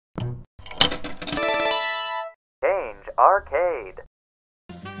Arcade.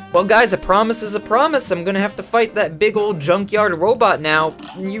 Well guys, a promise is a promise. I'm gonna have to fight that big old junkyard robot now.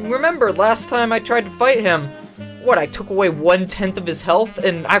 You remember last time I tried to fight him, what, I took away 1/10 of his health,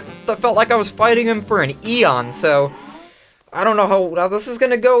 and I felt like I was fighting him for an eon, so I don't know how this is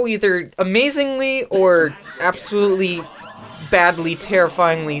gonna go, either amazingly or absolutely badly,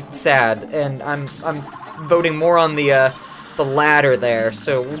 terrifyingly sad, and I'm voting more on the ladder there,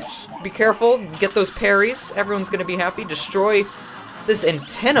 so just be careful, get those parries, everyone's gonna be happy, destroy this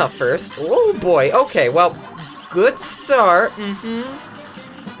antenna first. Oh boy, okay, well, good start,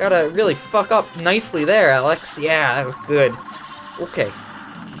 Gotta really fuck up nicely there, Alex. Yeah, that was good. Okay.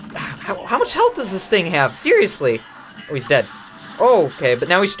 How much health does this thing have? Seriously? Oh, he's dead. Oh, okay, but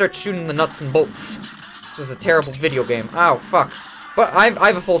now he starts shooting the nuts and bolts. This is a terrible video game. Ow, fuck. But I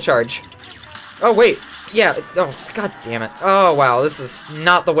have a full charge. Oh, wait. Yeah, oh, god damn it. Oh, wow, this is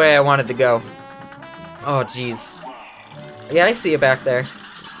not the way I wanted to go. Oh, jeez. Yeah, I see you back there.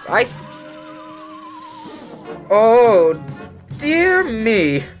 Oh, dear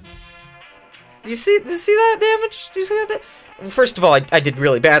me. Do you see that damage? Do you see that? First of all, I did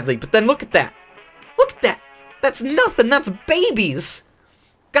really badly, but then look at that. Look at that. That's nothing. That's babies.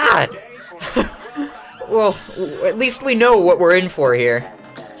 God. Well, at least we know what we're in for here.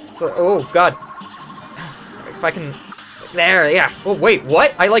 So, oh, God. If I can... There, yeah. Oh, wait,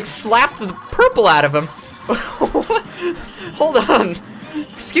 what? I, like, slapped the purple out of him. Hold on.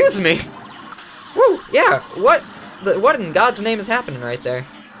 Excuse me. Woo, yeah. What in God's name is happening right there?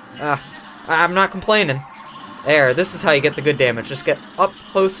 I'm not complaining. There, this is how you get the good damage. Just get up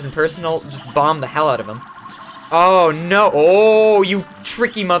close and personal, just bomb the hell out of him. Oh, no. Oh, you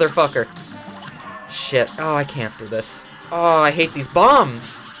tricky motherfucker. Shit. Oh, I can't do this. Oh, I hate these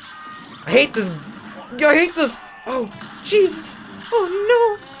bombs. I hate this. Oh, Jesus. Oh,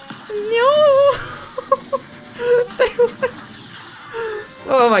 no. No. Stay away.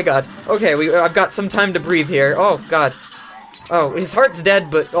 Oh, my God. Okay, I've got some time to breathe here. Oh, God. Oh, his heart's dead,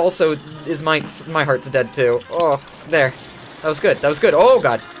 but also my heart's dead, too. Oh, there. That was good. That was good. Oh,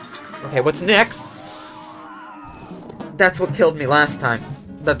 God. Okay, what's next? That's what killed me last time.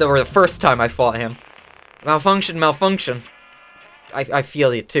 Or the first time I fought him. Malfunction. I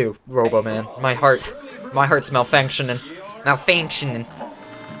feel you too, Robo-Man. My heart's malfunctioning.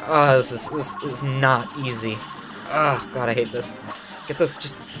 Oh, this is not easy. Oh, God, I hate this. Get those,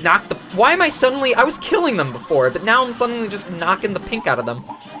 just knock the... Why am I suddenly... I was killing them before, but now I'm suddenly just knocking the pink out of them.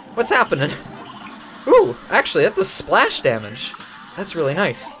 What's happening? Ooh, actually, that does splash damage. That's really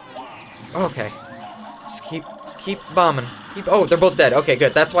nice. Okay. Just keep bombing. Oh, they're both dead. Okay,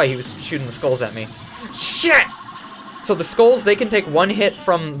 good. That's why he was shooting the skulls at me. Shit! So the skulls, they can take one hit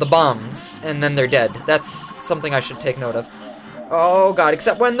from the bombs, and then they're dead. That's something I should take note of. Oh, God,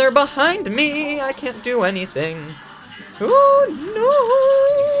 except when they're behind me, I can't do anything. Oh, no!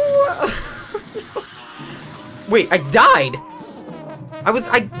 Wait, I died! I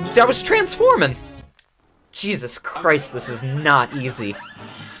was transforming! Jesus Christ, this is not easy.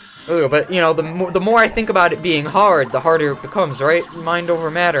 Ooh, but, you know, the more I think about it being hard, the harder it becomes, right? Mind over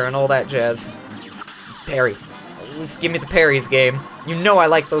matter and all that jazz. Parry. At least give me the parries, game. You know I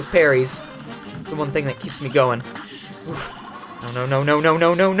like those parries. It's the one thing that keeps me going. Oof. No.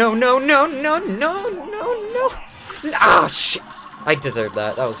 Ah, shit. I deserved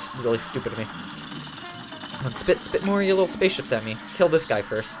that. That was really stupid of me. Come on, spit more of your little spaceships at me. Kill this guy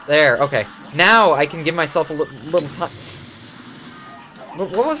first. There, okay. Now I can give myself a little time.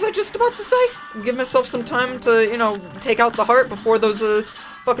 What was I just about to say? Give myself some time to, you know, take out the heart before those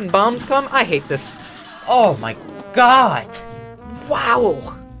fucking bombs come? I hate this. Oh my God.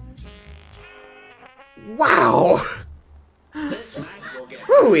 Wow. Wow.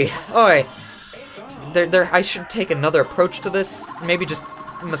 Wooey. Alright. I should take another approach to this. Maybe just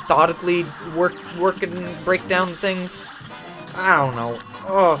methodically work and break down things. I don't know.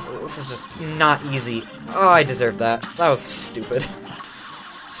 Oh, this is just not easy. Oh, I deserve that. That was stupid.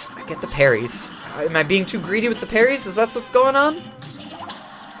 I get the parries. Am I being too greedy with the parries? Is that what's going on?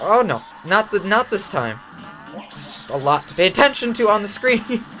 Oh no, not this time. There's just a lot to pay attention to on the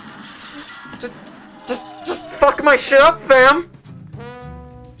screen. just fuck my shit up, fam.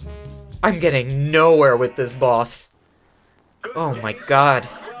 I'm getting nowhere with this boss. Oh my God.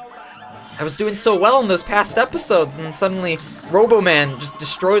 I was doing so well in those past episodes, and then suddenly Robo-Man just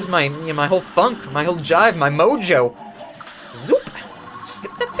destroys my whole funk, my whole jive, my mojo. Zoop! Just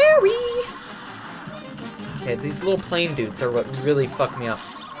get the berry! Okay, these little plane dudes are what really fuck me up.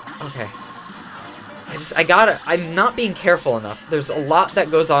 Okay. I'm not being careful enough. There's a lot that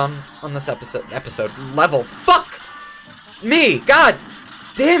goes on this level. Fuck! Me! God!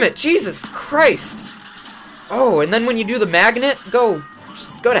 Damn it! Jesus Christ! Oh, and then when you do the magnet,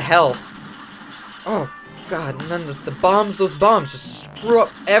 just go to hell. Oh, God, and then the bombs, those bombs just screw up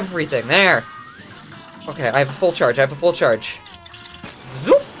everything. There. Okay, I have a full charge,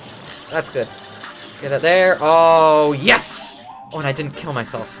 Zoop! That's good. Get it there. Oh, yes! Oh, and I didn't kill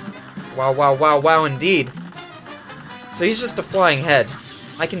myself. Wow, wow, wow, wow, indeed. So he's just a flying head.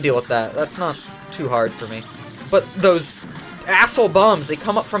 I can deal with that. That's not too hard for me. But those asshole bombs, they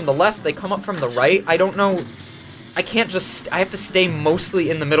come up from the left, they come up from the right. I don't know. I can't just... I have to stay mostly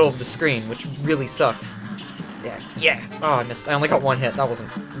in the middle of the screen, which really sucks. Yeah. Oh, I missed. I only got one hit. That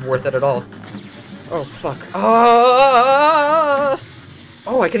wasn't worth it at all. Oh, fuck.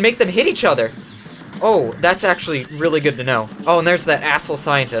 Oh, I can make them hit each other. Oh, that's actually really good to know. Oh, and there's that asshole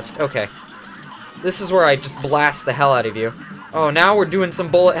scientist. Okay. This is where I just blast the hell out of you. Oh, now we're doing some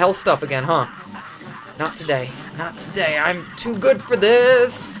bullet hell stuff again, huh? Not today. Not today. I'm too good for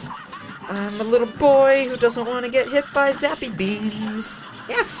this. I'm a little boy who doesn't want to get hit by zappy beams.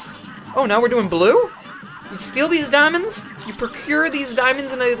 Yes! Oh, now we're doing blue? You steal these diamonds? You procure these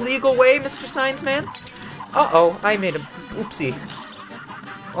diamonds in a legal way, Mr. Science Man? Uh-oh, I made a oopsie.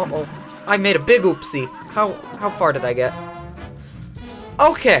 Uh-oh, I made a big oopsie. How far did I get?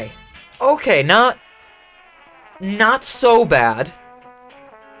 Okay. Okay, not so bad.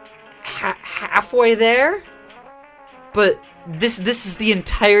 Halfway there? But this is the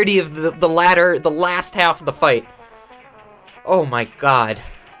entirety of the last half of the fight. Oh my god.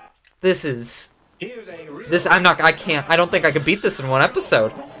 I don't think I could beat this in one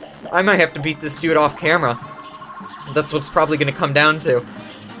episode. I might have to beat this dude off camera. That's what's probably gonna come down to.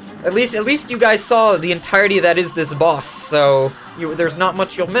 At least you guys saw the entirety that is this boss, so there's not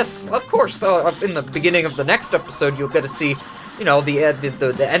much you'll miss. Of course, in the beginning of the next episode, you'll get to see, you know, the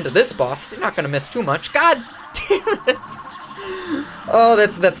end of this boss. You're not gonna miss too much. God damn it! Oh,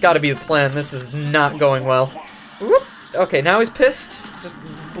 that's gotta be the plan. This is not going well. Whoop. Okay, now he's pissed. Just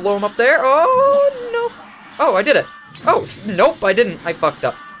blow him up there. Oh, no. Oh, I did it. Oh, nope, I didn't. I fucked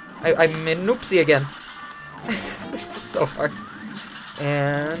up. I made an oopsie again. This is so hard.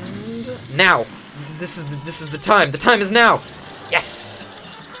 And now, this is the time. The time is now. Yes.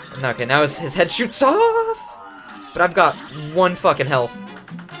 Okay, now his head shoots off. But I've got one fucking health.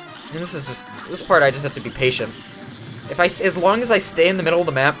 And this part I just have to be patient. As long as I stay in the middle of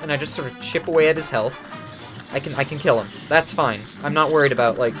the map and I just sort of chip away at his health, I can kill him. That's fine. I'm not worried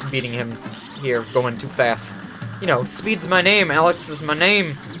about like beating him here going too fast. You know, speed's my name, Alex is my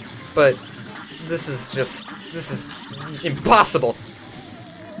name. But this is impossible.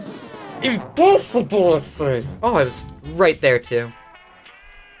 Impossible, I say. Oh, I was right there too.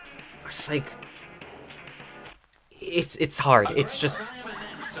 It's like it's hard. It's just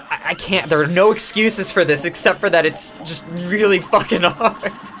I can't. There are no excuses for this except for that it's just really fucking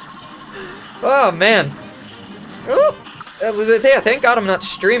hard. Oh man. Ooh. Yeah, thank God I'm not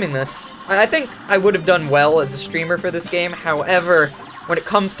streaming this. I think I would have done well as a streamer for this game. However, when it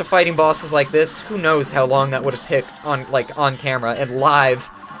comes to fighting bosses like this, who knows how long that would have taken on camera and live.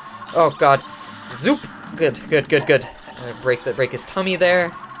 Oh god. Zoop! Good. Break his tummy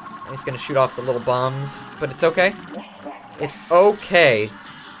there. He's gonna shoot off the little bombs. But it's okay. It's okay.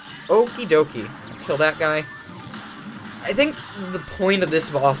 Okie dokie. Kill that guy. I think the point of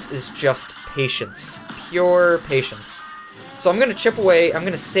this boss is just patience. Pure patience. So I'm gonna chip away. I'm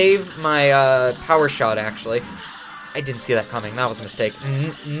gonna save my power shot, actually. I didn't see that coming. That was a mistake.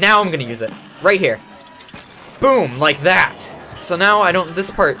 Now I'm gonna use it. Right here. Boom! Like that. So now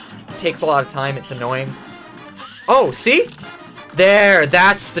this part takes a lot of time. It's annoying. Oh, see? There,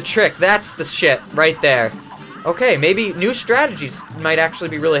 that's the trick. That's the shit right there. Okay, maybe new strategies might actually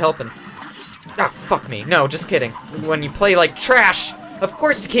be really helping. Ah, fuck me. No, just kidding. When you play like trash, of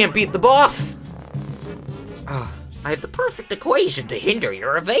course you can't beat the boss. Ah, I have the perfect equation to hinder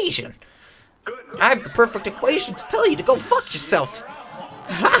your evasion. I have the perfect equation to tell you to go fuck yourself.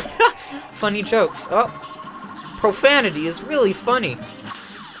 Funny jokes. Oh, profanity is really funny.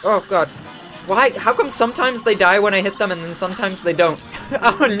 Oh god. Why? How come sometimes they die when I hit them and then sometimes they don't?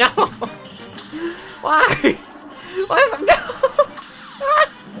 Oh no! Why? Why? No!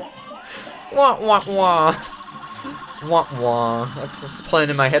 Wah wah wah. Wah wah. That's just playing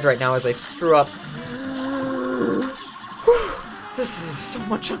in my head right now as I screw up. This is so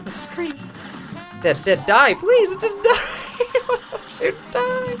much on the screen. Dead, die, please, just die! Why don't you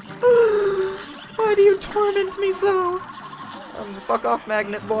die? Why do you torment me so? I'm the fuck off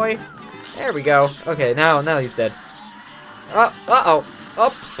magnet boy. There we go. Okay, now he's dead. Uh-oh.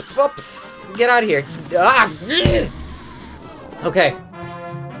 Oops. Get out of here. Ah! Okay.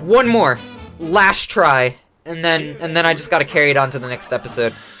 One more. Last try. and then I just gotta carry it on to the next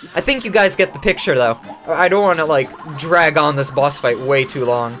episode. I think you guys get the picture, though. I don't want to, like, drag on this boss fight way too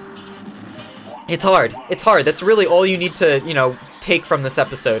long. It's hard. It's hard. That's really all you need to, you know, take from this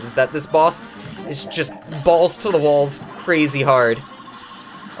episode, is that this boss is just balls to the walls crazy hard.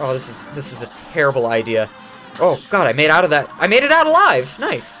 Oh, this is a terrible idea. Oh, God, I made out of that. I made it out alive!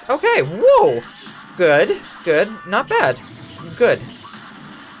 Nice. Okay, whoa! Good, good. Not bad. Good.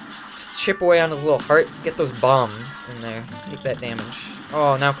 Just chip away on his little heart. Get those bombs in there. Take that damage.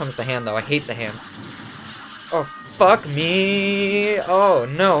 Oh, now comes the hand, though. I hate the hand. Oh, fuck me! Oh,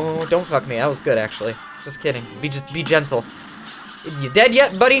 no. Don't fuck me. That was good, actually. Just kidding. Be gentle. You dead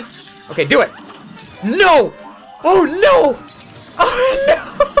yet, buddy? Okay, do it! No! Oh, no! Oh, no!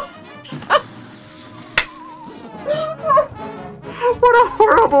 What a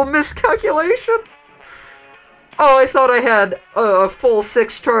horrible miscalculation! Oh, I thought I had a full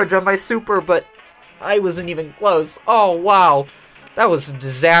 6 charge on my super, but I wasn't even close. Oh, wow. That was a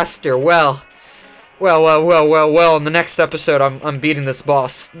disaster. Well, in the next episode, I'm beating this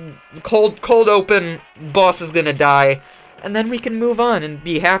boss. Cold open, boss is gonna die, and then we can move on and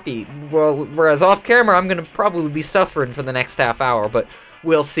be happy. Well, whereas off camera, I'm gonna probably be suffering for the next half hour, but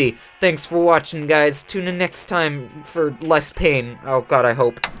we'll see. Thanks for watching, guys. Tune in next time for less pain. Oh, God, I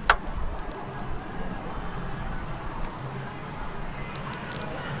hope.